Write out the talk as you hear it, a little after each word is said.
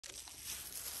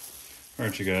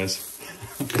aren't you guys?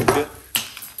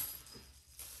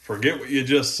 Forget what you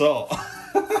just saw.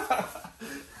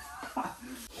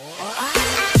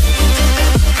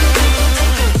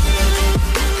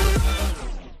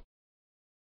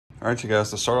 All right, you guys,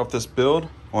 to start off this build,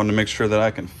 I wanted to make sure that I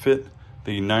can fit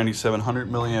the 9700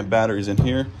 milliamp batteries in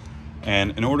here.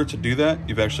 And in order to do that,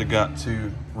 you've actually got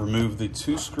to remove the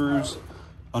 2 screws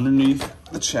underneath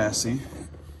the chassis.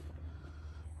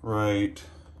 Right,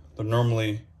 they're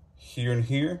normally here and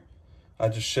here. I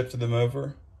just shifted them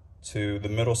over to the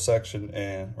middle section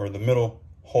or the middle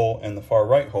hole and the far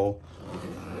right hole.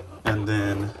 And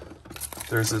then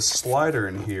there's this slider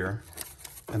in here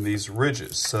and these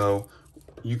ridges. So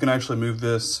you can actually move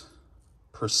this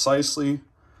precisely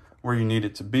where you need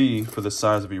it to be for the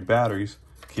size of your batteries,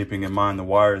 keeping in mind the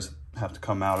wires have to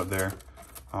come out of there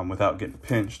without getting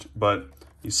pinched. But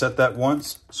you set that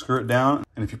once, screw it down,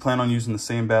 and if you plan on using the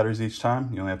same batteries each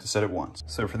time, you only have to set it once.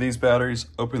 So for these batteries,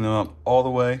 opening them up all the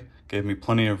way gave me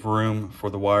plenty of room for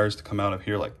the wires to come out of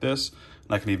here like this,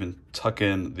 and I can even tuck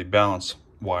in the balance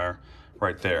wire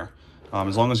right there.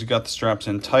 As long as you got the straps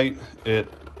in tight, it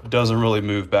doesn't really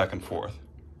move back and forth.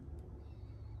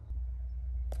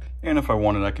 And if I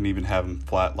wanted, I can even have them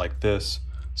flat like this.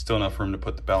 Still enough room to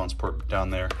put the balance port down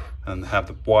there and have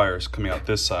the wires coming out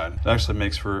this side. It actually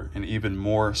makes for an even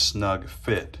more snug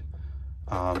fit.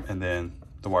 And then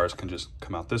the wires can just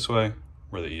come out this way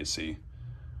where the ESC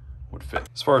would fit.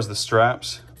 As far as the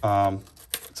straps,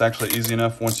 it's actually easy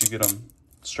enough once you get them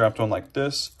strapped on like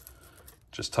this.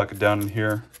 Just tuck it down in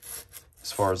here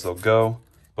as far as they'll go,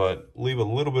 but leave a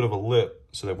little bit of a lip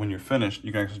so that when you're finished,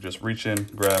 you can actually just reach in,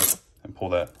 grab, and pull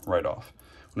that right off.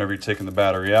 Whenever you're taking the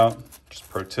battery out, just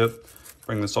pro tip,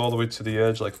 bring this all the way to the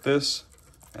edge like this,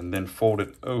 and then fold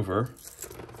it over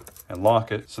and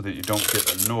lock it so that you don't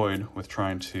get annoyed with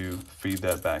trying to feed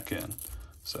that back in.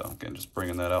 So again, just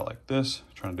bringing that out like this,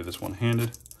 trying to do this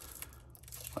one-handed,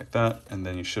 like that, and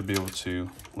then you should be able to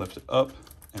lift it up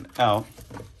and out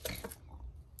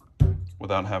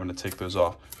without having to take those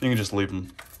off. You can just leave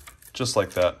them just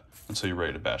like that until you're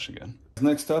ready to bash again.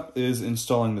 Next up is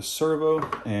installing the servo,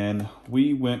 and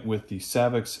we went with the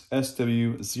Savox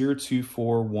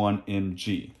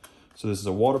SW0241MG. So this is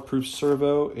a waterproof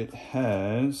servo. It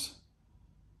has,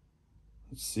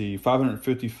 let's see,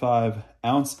 555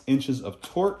 inches of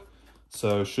torque.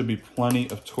 So should be plenty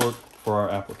of torque for our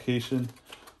application.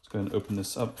 Let's go ahead and open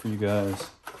this up for you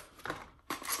guys.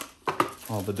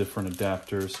 All the different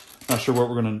adapters. Not sure what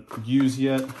we're gonna use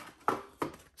yet.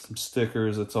 Some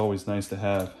stickers, it's always nice to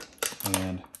have.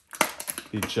 And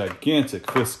the gigantic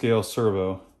 5th scale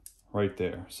servo right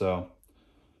there. So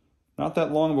not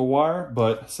that long of a wire,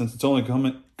 but since it's only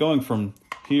going from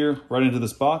here right into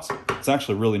this box, it's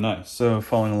actually really nice. So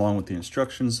following along with the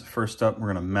instructions, first up, we're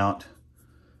gonna mount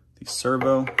the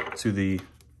servo to the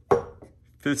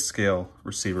 5th scale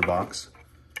receiver box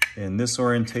in this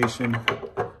orientation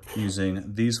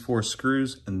using these 4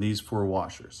 screws and these 4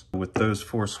 washers. With those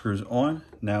 4 screws on,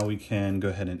 now we can go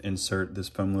ahead and insert this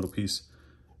foam little piece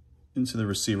into the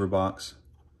receiver box,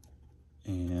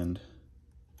 and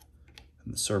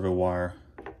the servo wire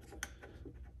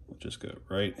will just go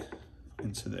right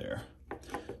into there.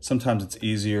 Sometimes it's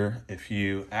easier if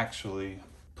you actually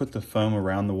put the foam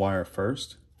around the wire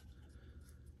first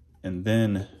and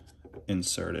then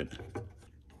insert it.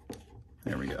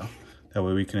 There we go. That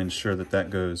way we can ensure that that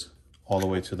goes all the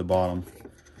way to the bottom.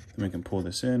 Then we can pull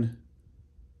this in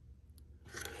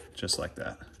just like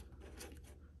that.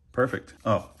 Perfect.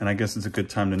 Oh, and I guess it's a good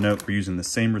time to note we're using the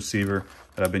same receiver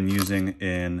that I've been using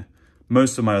in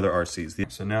most of my other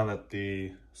RCs. So now that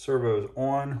the servo is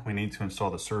on, we need to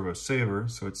install the servo saver.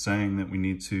 So it's saying that we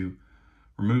need to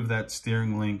remove that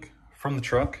steering link from the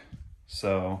truck.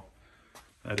 So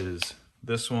that is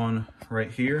this one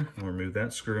right here. And we'll remove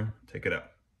that screw, take it out.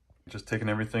 Just taking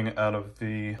everything out of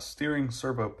the steering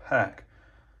servo pack.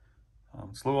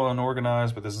 It's a little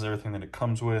unorganized, but this is everything that it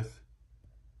comes with.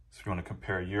 So if you want to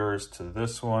compare yours to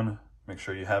this one, make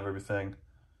sure you have everything.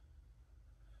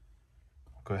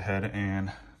 Go ahead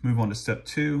and move on to step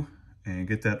 2 and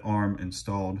get that arm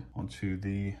installed onto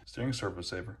the steering servo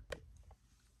saver.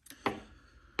 All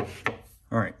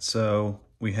right, so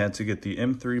we had to get the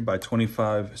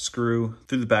M3x25 screw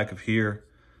through the back of here.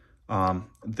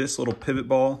 This little pivot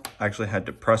ball I actually had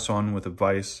to press on with a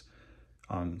vise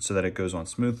so that it goes on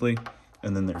smoothly.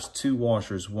 And then there's 2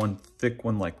 washers, one thick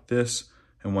one like this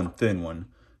and one thin one.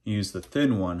 Use the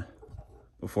thin one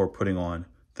before putting on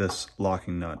this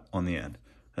locking nut on the end.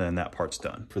 And then that part's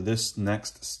done. For this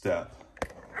next step,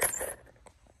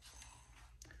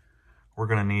 we're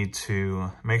gonna need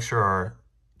to make sure our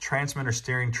transmitter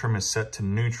steering trim is set to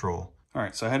neutral. All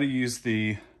right, so I had to use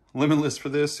the limitless for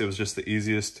this. It was just the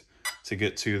easiest to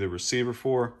get to the receiver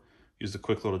for. Used a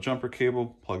quick little jumper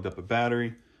cable, plugged up a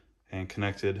battery, and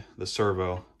connected the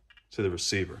servo to the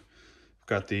receiver. I've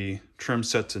got the trim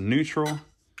set to neutral.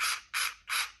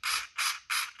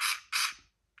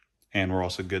 And we're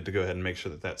also good to go ahead and make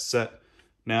sure that that's set.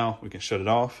 Now we can shut it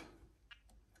off.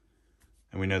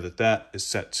 And we know that that is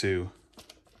set to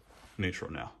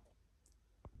neutral now.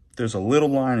 There's a little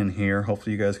line in here.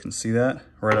 Hopefully you guys can see that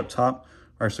right up top.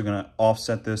 We're actually gonna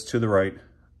offset this to the right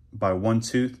by 1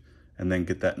 tooth and then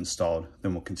get that installed.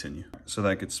 Then we'll continue. So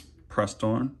that gets pressed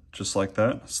on just like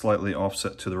that, slightly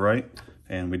offset to the right,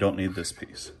 and we don't need this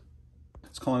piece.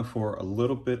 It's calling for a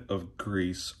little bit of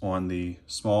grease on the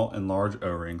small and large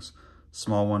O-rings.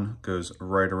 Small one goes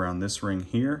right around this ring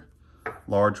here.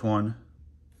 Large one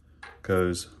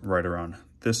goes right around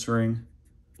this ring,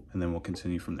 and then we'll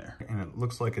continue from there. And it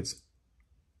looks like it's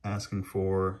asking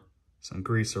for some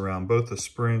grease around both the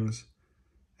springs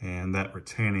and that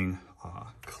retaining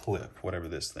clip, whatever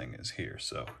this thing is here.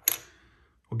 So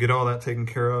we'll get all that taken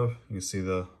care of. You can see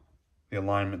the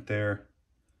alignment there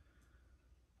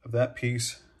of that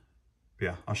piece. But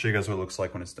yeah, I'll show you guys what it looks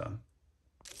like when it's done.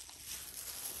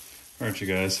 All right, you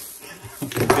guys,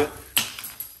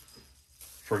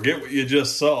 forget what you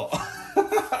just saw.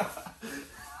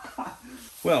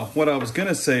 Well, what I was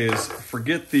gonna say is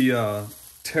forget the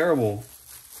terrible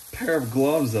pair of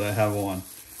gloves that I have on.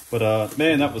 But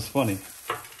man, that was funny.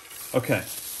 Okay,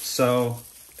 so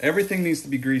everything needs to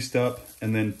be greased up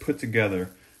and then put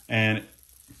together. And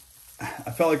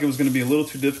I felt like it was gonna be a little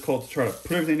too difficult to try to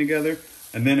put everything together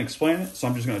and then explain it. So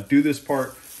I'm just gonna do this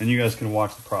part and you guys can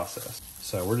watch the process.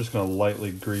 So we're just gonna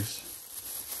lightly grease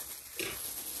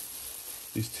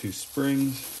these 2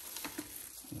 springs.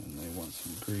 And they want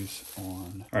some grease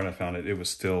on. All right, I found it. It was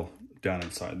still down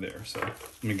inside there. So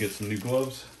let me get some new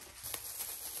gloves.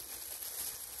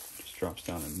 Just drops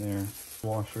down in there.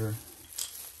 Washer.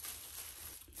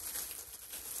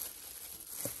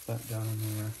 Put that down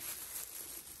in there.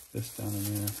 This down in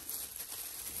there.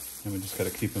 And we just got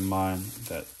to keep in mind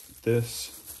that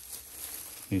this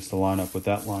needs to line up with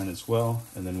that line as well.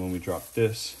 And then when we drop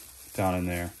this down in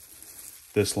there,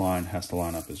 this line has to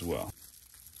line up as well.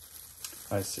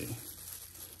 I see.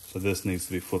 So this needs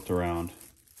to be flipped around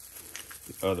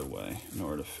the other way in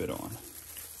order to fit on.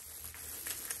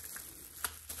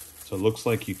 So it looks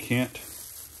like you can't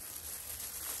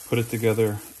put it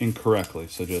together incorrectly.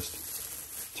 So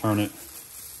just turn it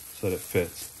so that it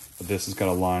fits. But this has got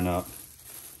to line up.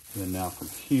 And then now from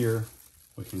here,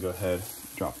 we can go ahead,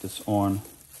 drop this on,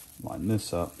 line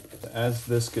this up. As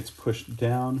this gets pushed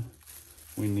down,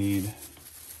 we need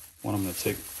one. I'm going to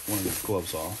take one of these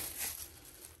gloves off.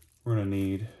 We're going to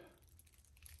need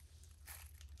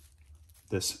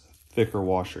this thicker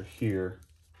washer here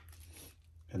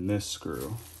and this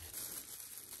screw.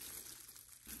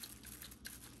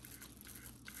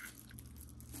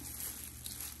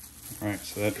 All right,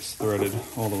 so that is threaded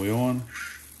all the way on.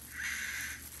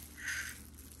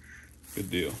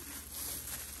 Good deal.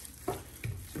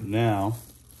 So now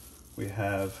we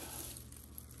have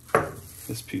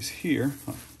this piece here.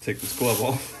 I'll take this glove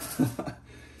off.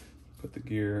 Put the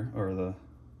gear or the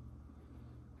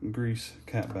grease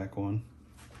cap back on.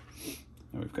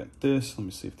 Now we've got this. Let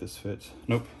me see if this fits.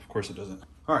 Nope, of course it doesn't.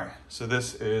 All right, so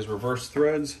this is reverse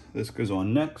threads. This goes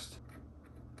on next.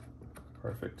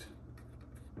 Perfect.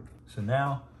 So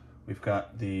now we've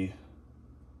got the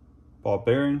ball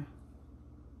bearing.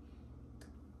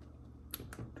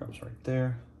 Drops right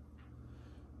there.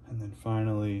 And then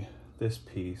finally this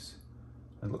piece.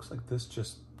 It looks like this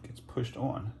just gets pushed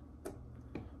on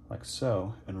like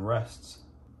so and rests.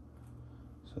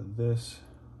 So this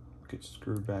gets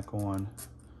screwed back on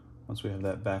once we have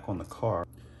that back on the car.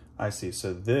 I see,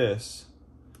 so this,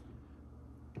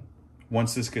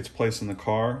 once this gets placed in the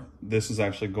car, this is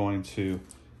actually going to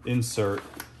insert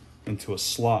into a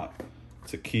slot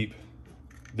to keep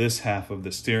this half of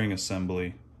the steering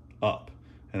assembly up.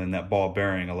 And then that ball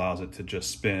bearing allows it to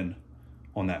just spin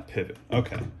on that pivot.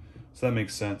 Okay, so that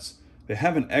makes sense. They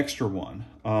have an extra one.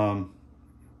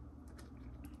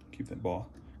 Keep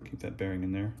that bearing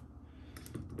in there.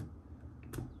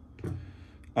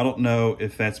 I don't know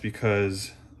if that's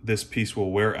because this piece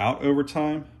will wear out over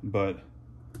time, but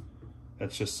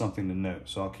that's just something to note.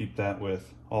 So I'll keep that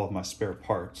with all of my spare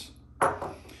parts. All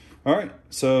right,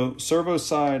 so servo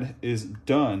side is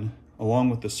done along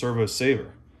with the servo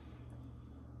saver.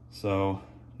 So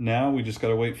now we just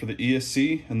gotta wait for the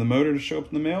ESC and the motor to show up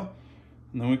in the mail,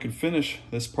 and then we can finish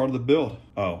this part of the build.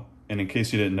 Oh, and in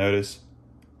case you didn't notice,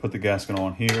 put the gasket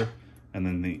on here, and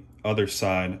then the other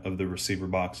side of the receiver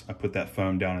box, I put that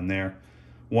foam down in there.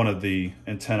 one of the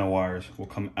antenna wires will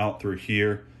come out through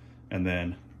here, and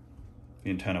then the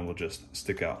antenna will just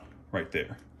stick out right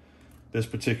there. This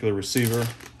particular receiver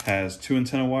has 2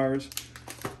 antenna wires,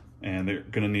 and they're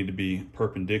gonna need to be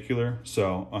perpendicular,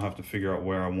 so I'll have to figure out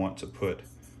where I want to put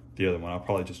the other one. I'll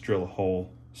probably just drill a hole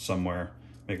somewhere,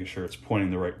 making sure it's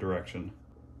pointing the right direction.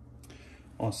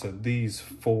 Also, these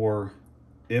 4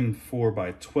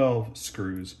 M4x12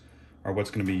 screws are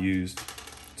what's gonna be used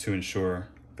to ensure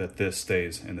that this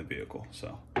stays in the vehicle.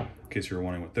 So, in case you were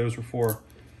wondering what those were for,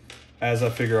 as I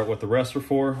figure out what the rest are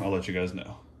for, I'll let you guys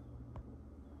know.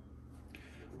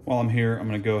 While I'm here, I'm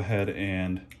gonna go ahead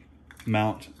and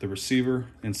mount the receiver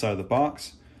inside the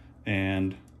box,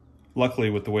 and luckily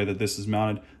with the way that this is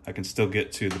mounted, I can still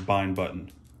get to the bind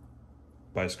button.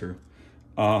 Bye, screw.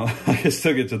 I can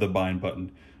still get to the bind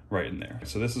button right in there.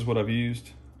 So this is what I've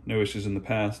used. No issues in the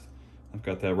past. I've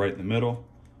got that right in the middle,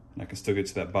 and I can still get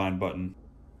to that bind button.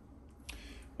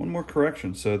 One more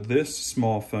correction. So this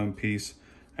small foam piece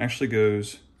actually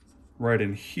goes right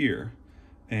in here,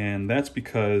 and that's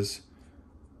because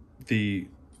the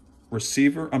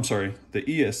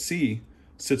ESC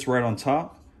sits right on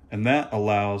top, and that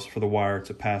allows for the wire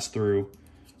to pass through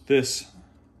this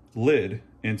lid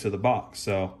into the box.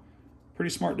 So pretty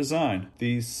smart design.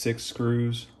 These 6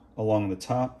 screws along the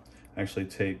top actually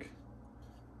take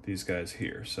these guys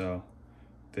here. So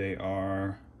they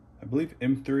are, I believe,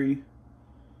 M3.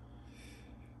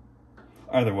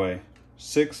 Either way,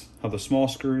 6 of the small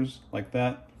screws like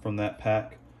that from that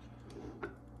pack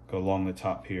go along the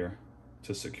top here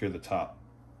to secure the top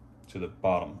to the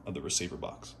bottom of the receiver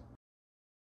box.